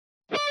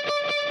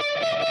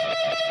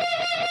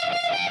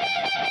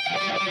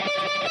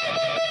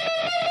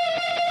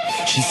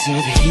She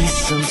said he's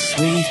so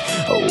sweet,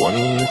 I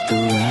wanna lick the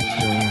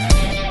rapper.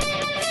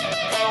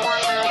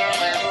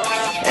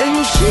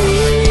 And she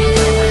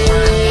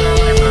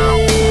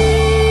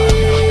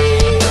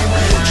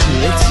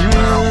licks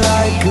me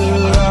like a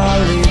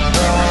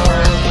lollipop,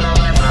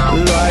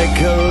 like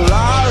a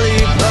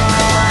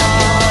lollipop.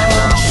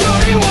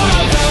 Shorty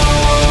wanna go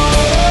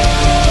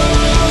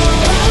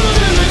out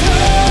in the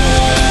club.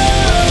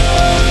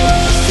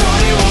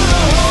 Shorty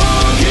wanna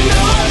hold, you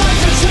know I like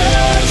to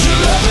touch your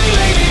lovely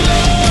lady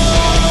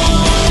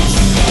loves.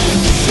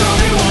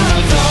 Shorty wanna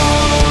go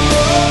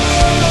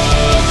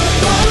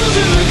bottles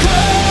in the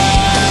club.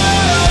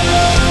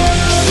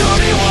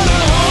 Shorty wanna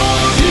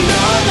hold, you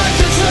know I like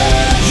to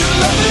touch your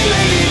lovely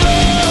lady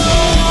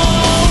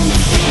loves.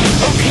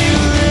 Okay,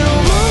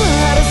 little mama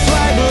had a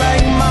swag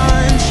like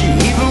mine. She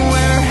even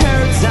wear her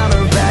hair down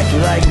her back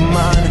like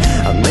mine.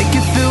 I'll make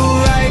it feel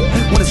right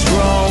when it's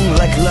wrong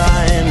like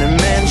lying. And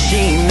man,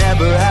 she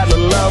never had a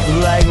love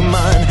like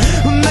mine.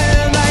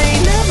 Man, I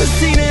ain't never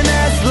seen an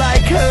ass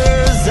like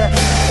hers.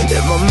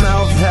 If my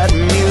mouth had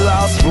me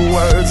lost for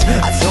words,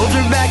 I told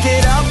her back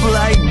it up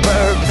like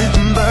burp,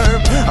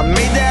 burp. I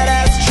made that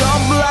ass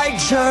jump like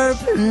chirp,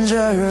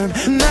 chirp.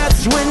 And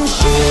that's when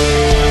she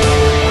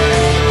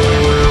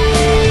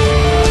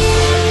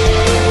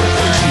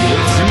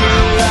hits me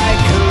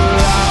like a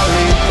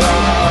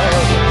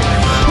lollipop,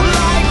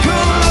 like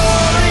a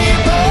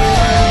lollipop.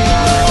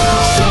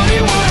 Shorty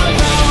wanna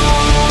go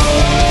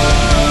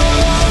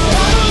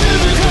bottles in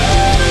the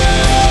club.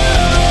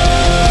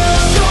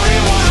 Shorty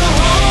wanna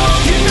hold,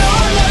 you know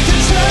I like to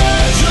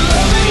touch your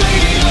lovely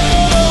lady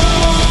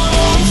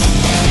loves.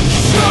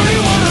 Shorty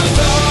wanna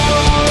go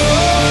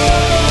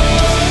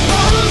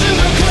bottles in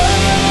the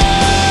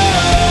club.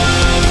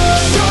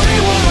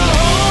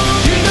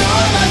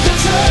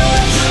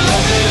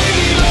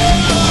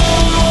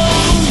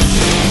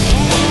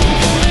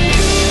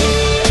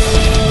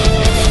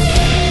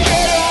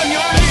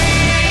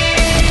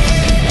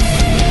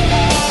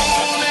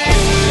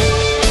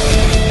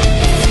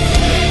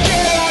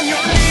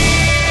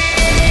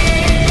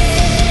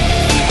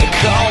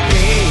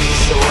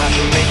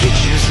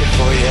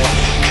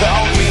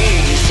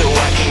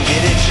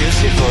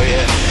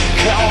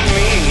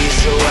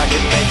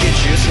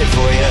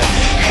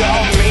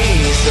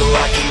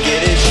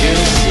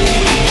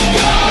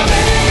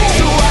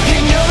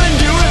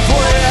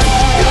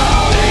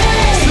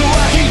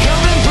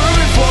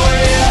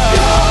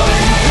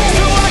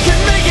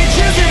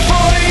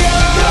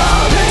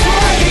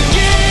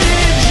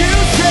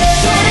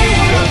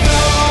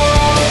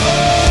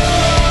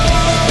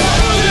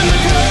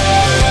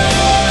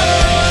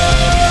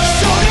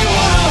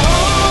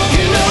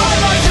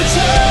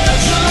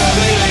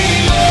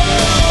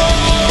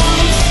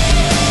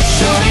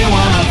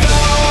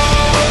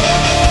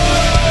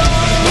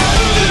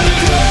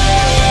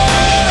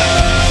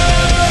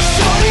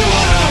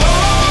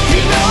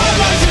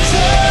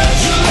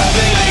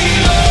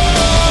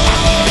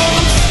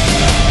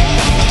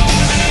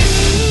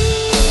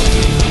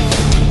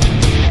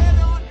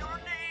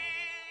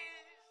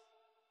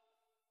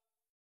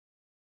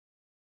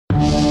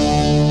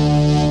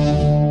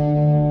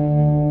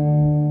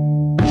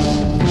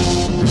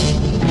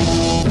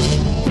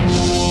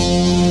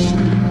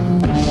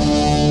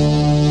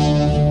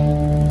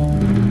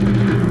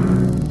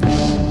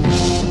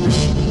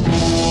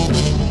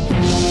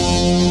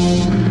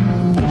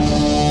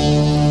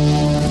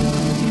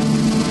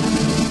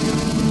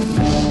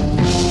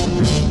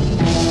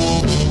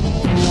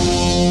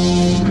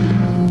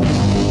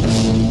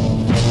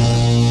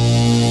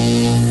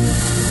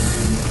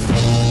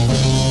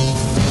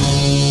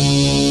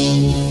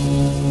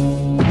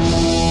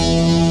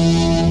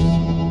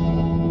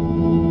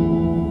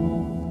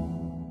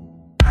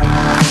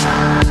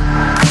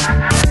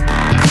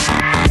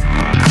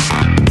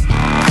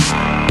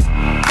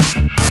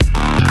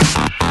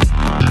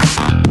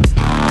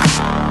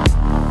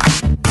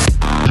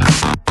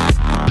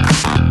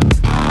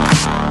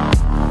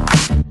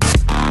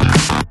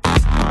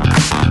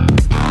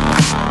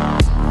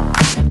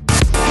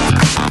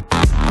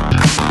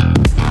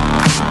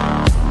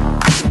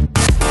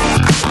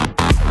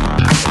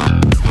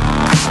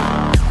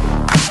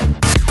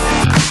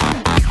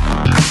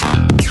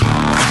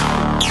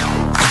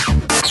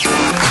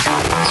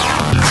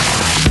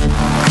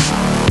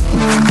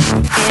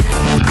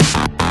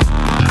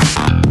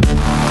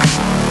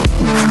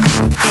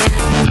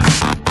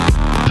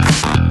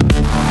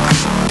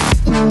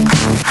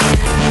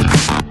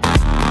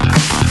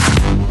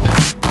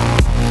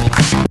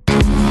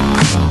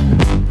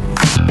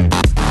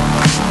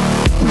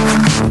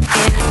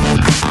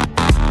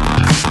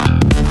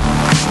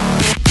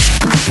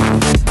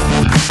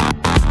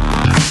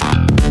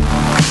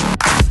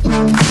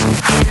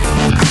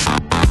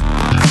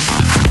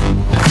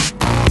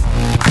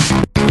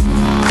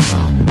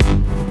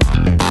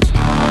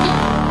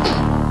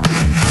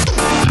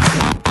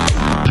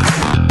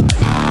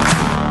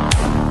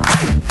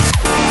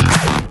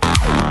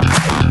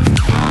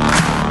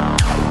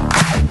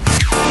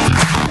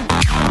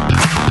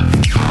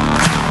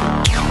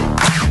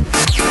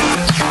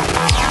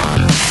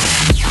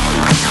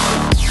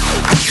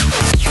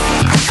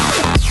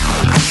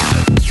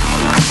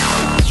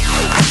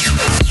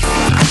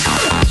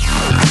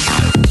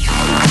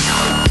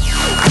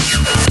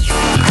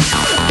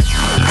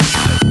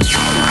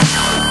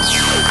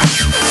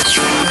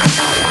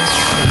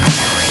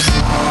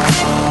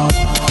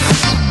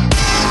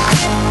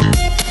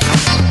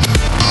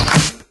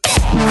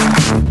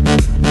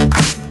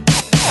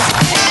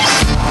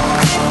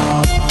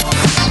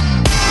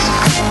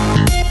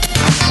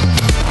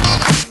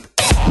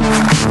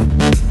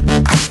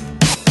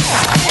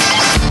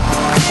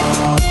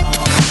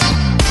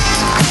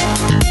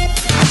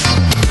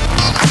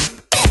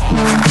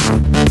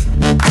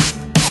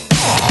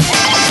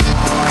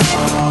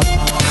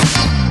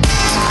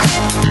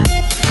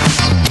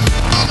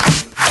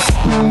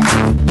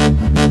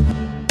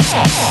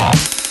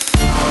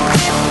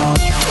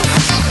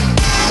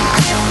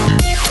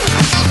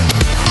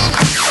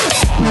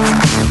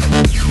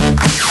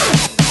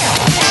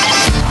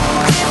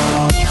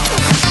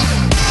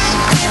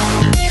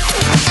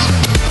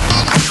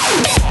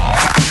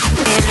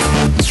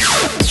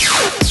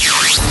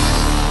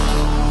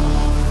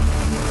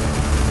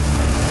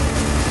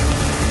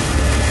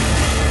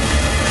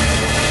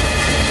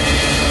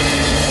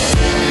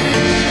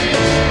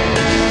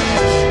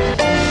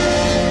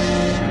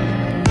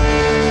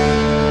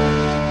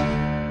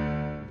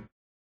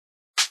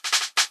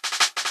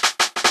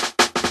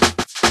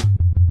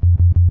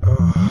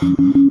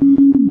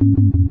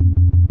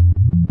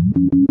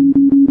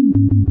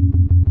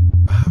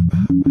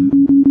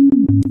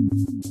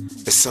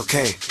 It's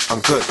okay,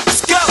 I'm good. Let's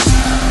go!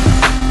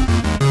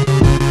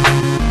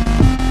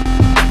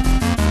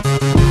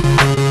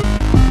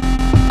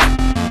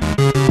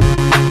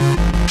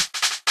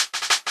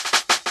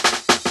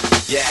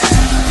 Yeah,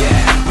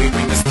 yeah, we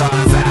bring the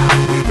stars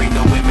out. We bring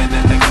the women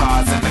and the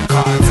cars out.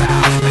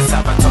 Let's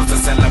have a toast, a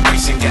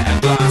celebration, get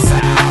a glass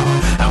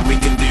out. And we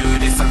can do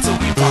this until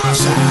we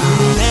pass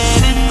out.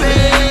 Let it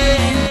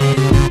rain,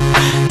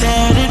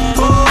 let it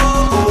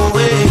pour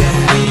away.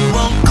 We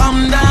won't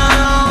come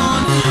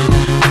down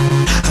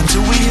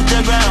until we hit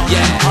the ground.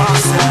 Yeah,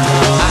 pass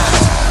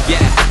out.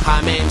 Yeah,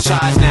 I'm in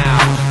charge now.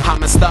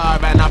 I'm a star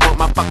and I brought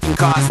my fucking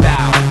cars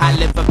down. I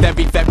live a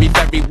very, very,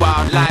 very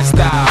wild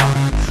lifestyle.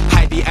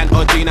 And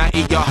Audrina,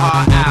 eat your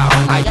heart out.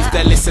 I used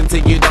to listen to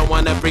you, don't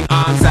wanna bring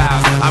arms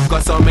out. I've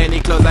got so many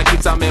clothes, I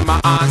keep some in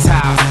my aunt's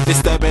house.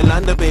 Disturbing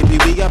London, baby,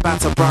 we about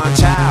to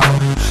branch out.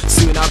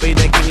 Soon I'll be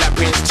the king like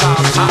Prince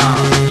Charles.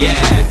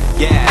 Yeah,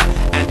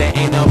 yeah, and there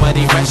ain't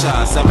nobody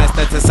fresher.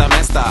 Semester to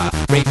semester,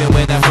 raving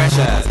with the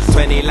freshers.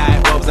 20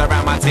 light bulbs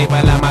around my table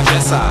and my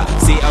dresser.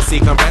 CLC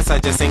compressor,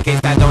 just in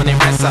case that don't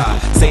impress her.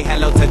 Say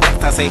hello to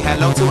Dexter, say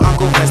hello to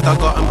Uncle Fester.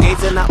 Got him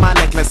gazing at my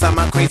necklace and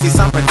my crazy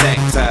sun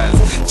protectors.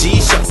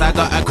 G-shots, I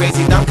got a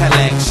crazy dumb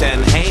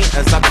collection.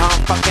 Haters, I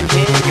can't fucking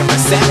hear your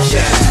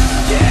reception.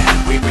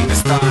 Yeah, we bring the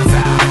stars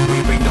out.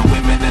 We bring the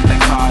women and the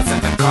cars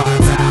out.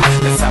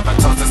 Let's have a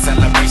toast, a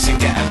celebration,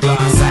 get a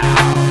glass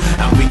out.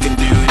 And we can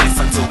do this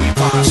until we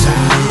pass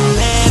out.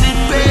 Let it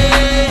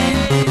rain,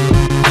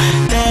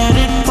 let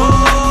it pour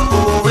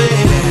away.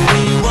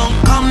 We won't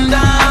come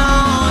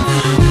down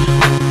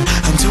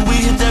until we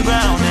hit the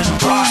ground and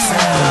pass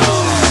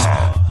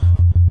out.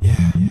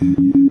 Yeah,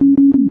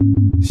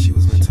 she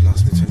was meant to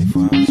last me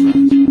 24 hours, right?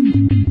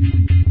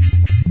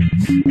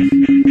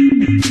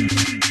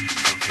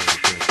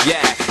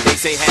 Yeah, they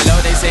say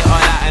hello, they say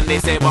hola, and they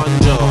say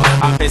bonjour.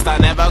 I'm pissed I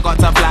never got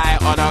to fly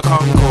on a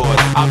Concorde.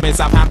 I've been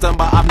Southampton,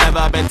 but I've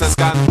never been to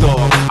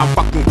Scunthorpe. I'm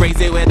fucking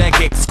crazy with the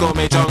kicks, call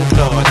me John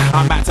Claude.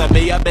 I'm back to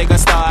be a bigger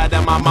star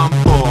than my mum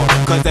for.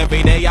 Cause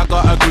every day I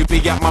got a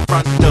groupie at my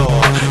front door.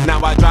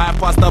 Now I drive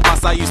past the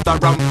bus I used to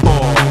run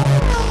for.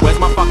 Where's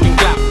my fucking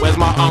clap, where's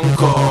my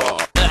encore?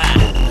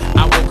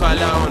 I walk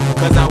alone,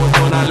 cause I was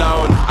born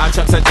alone. I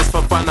trust her just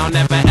for fun, I'll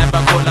never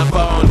ever call her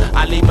phone.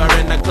 I leave her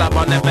in the club,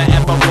 I'll never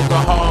ever walk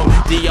her home.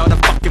 DAoC the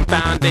fucking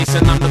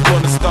foundation, I'm the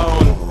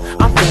cornerstone.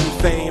 I'm really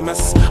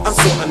famous, I'm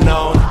sorta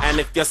known. And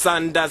if your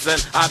son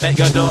doesn't, I bet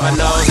your daughter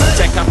knows.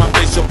 Check out my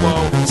visual,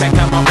 check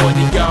out my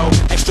audio.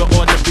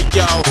 Extraordinary,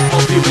 yo,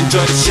 hope you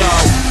enjoy the show.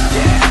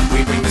 Yeah,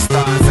 we bring the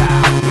stars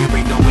out. We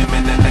bring the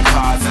women and the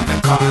cars out.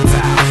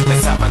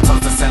 Let's have a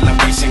toast, a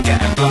celebration,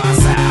 get a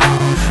glass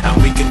out.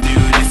 And we can do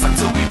this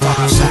until we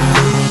pass out.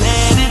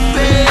 Let it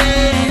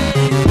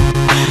rain,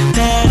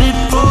 let it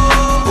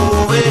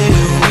pour away.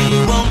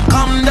 We won't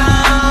come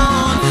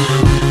down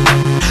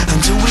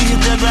until we hit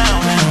the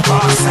ground and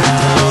pass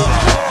out.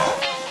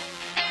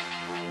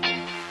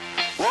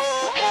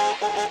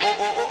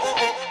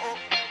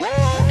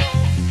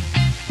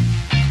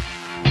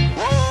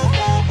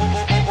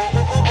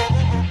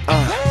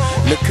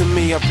 Look at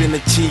me, I've been a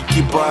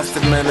cheeky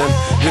bastard, man, and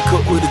look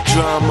at all the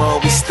drama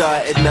we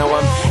started. Now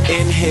I'm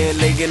in here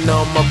laying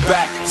on my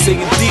back,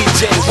 singing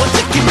DJ, won't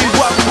you give me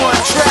one more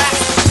track?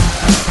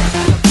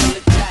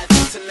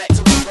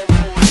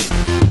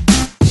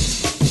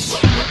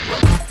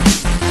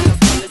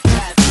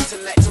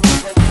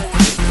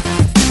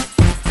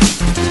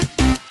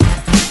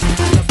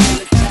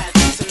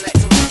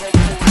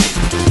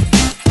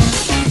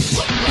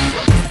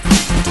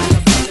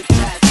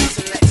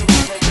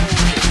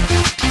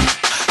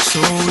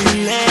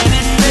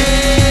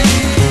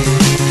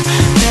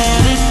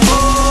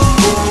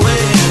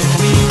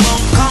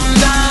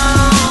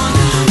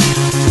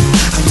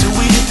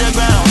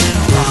 Ground.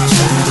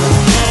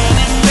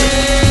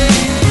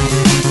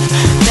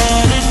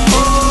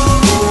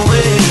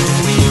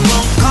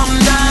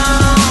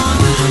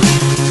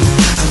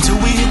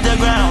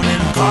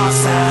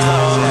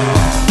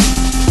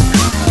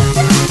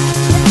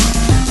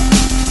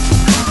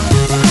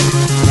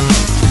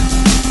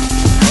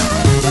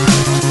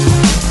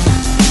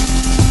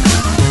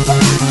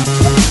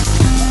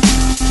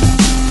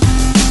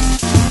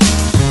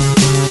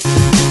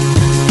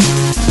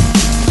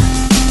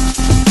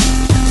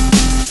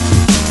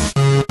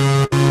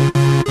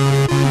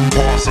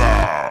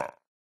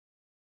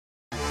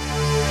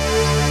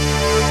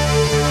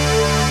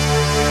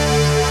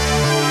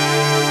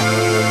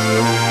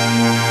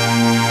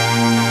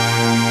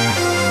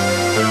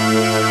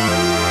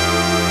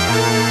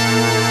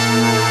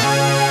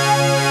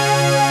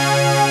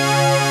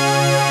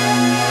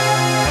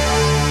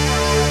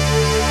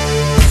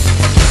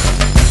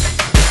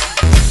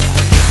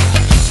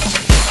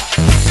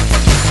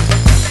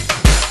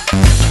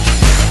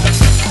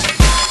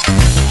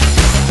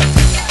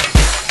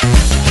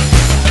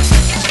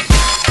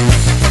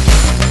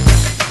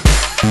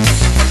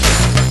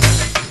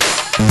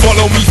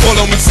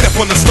 Follow me, step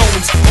on the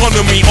stones.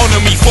 Honor me,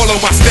 follow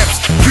my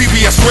steps.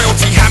 Previous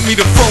royalty, hand me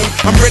the throne.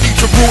 I'm ready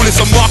to rule, it's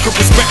a mark of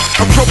respect.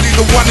 I'm probably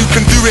the one who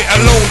can do it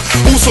alone.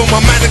 Also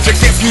my manager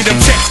gets me them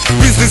checks.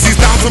 Business is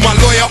down to my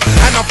lawyer,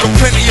 and I've got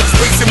plenty of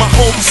space in my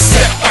home.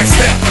 Step by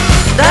step.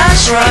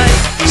 That's right,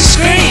 we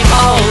scream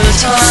all the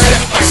time.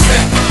 Step by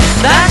step.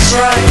 That's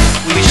right,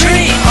 we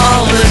dream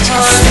all the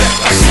time. Step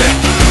by step.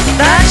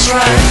 That's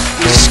right,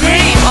 we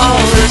scream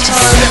all the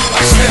time. Step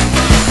by step.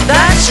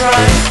 That's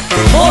right,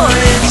 from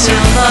morning till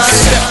night.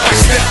 Step by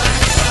step.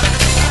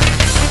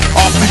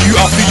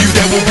 After you,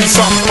 there will be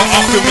some. But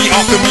after me,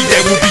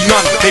 there will be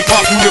none. They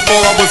passed me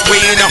before, I was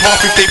weighing a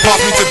half. If they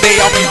pass me today,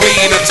 I'll be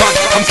weighing a ton.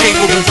 I'm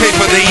capable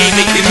paper, they ain't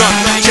making none.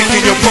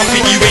 Checking your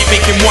profit, you ain't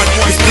making one.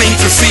 It's plain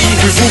to see,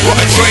 we've all got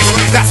a choice.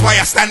 That's why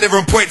I stand there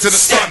and point to the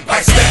sun.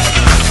 By step.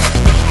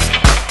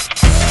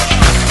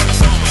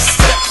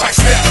 Step by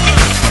step.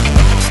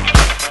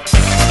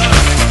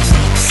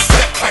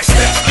 Step by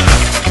step.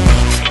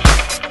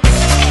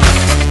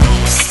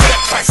 Step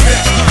by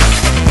step.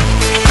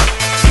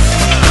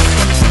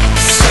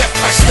 Step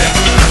by step.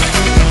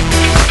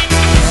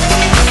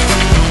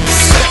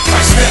 Step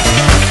by step.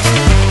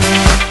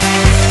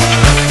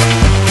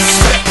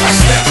 Step by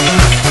step.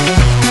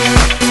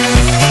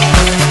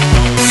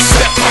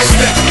 Step by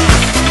step.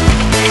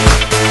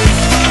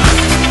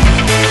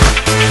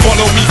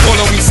 Follow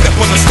me, step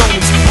on the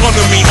stones.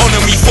 Honor me,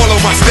 follow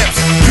my steps.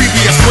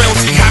 Previous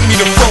royalty, hand me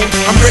the throne.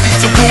 I'm ready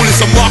to rule, it's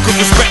a mark of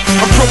respect.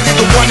 I'm probably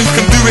the one who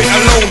can do it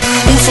alone.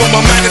 Also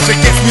my manager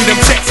gets me them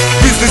checks.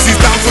 Business is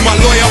down to my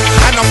lawyer,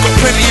 and I've got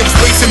plenty of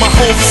space in my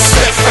home.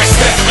 Step by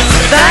step.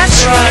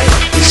 That's right,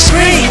 we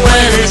scream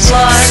when it's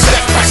live.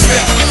 Step by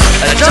step.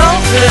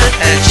 Adulthood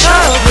and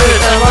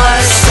childhood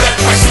alike. Step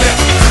by step.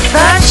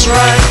 That's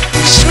right,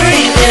 we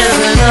scream in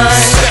the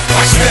night. Step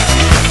by step.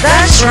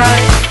 That's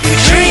right, we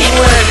dream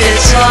when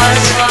it's live.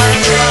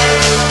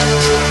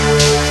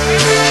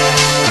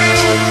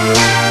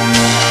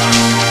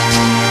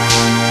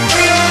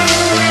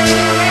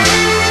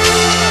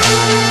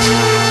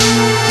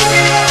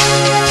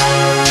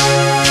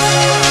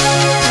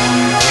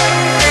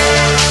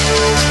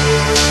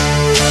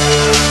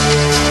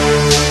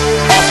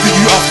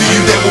 After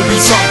you, there will be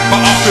some.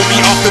 But after me,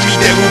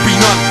 there will be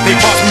none. They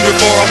passed me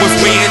before, I was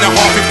weighing a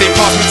half. If they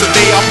pass me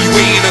today, I'll be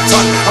weighing a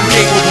ton. I'm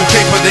capable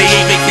paper, they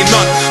ain't making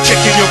none.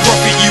 Checking your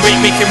profit, you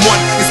ain't making one.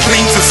 It's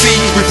plain to see,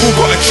 we've all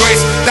got a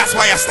choice. That's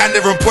why I stand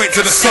there and point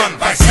to the sun.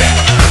 By step.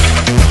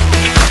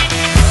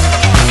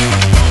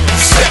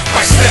 Step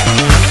by step.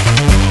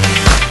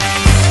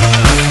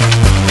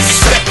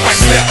 Step by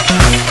step.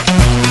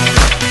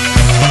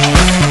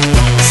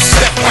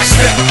 Step by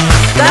step.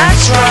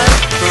 That's right,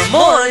 from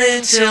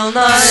morning till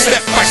night.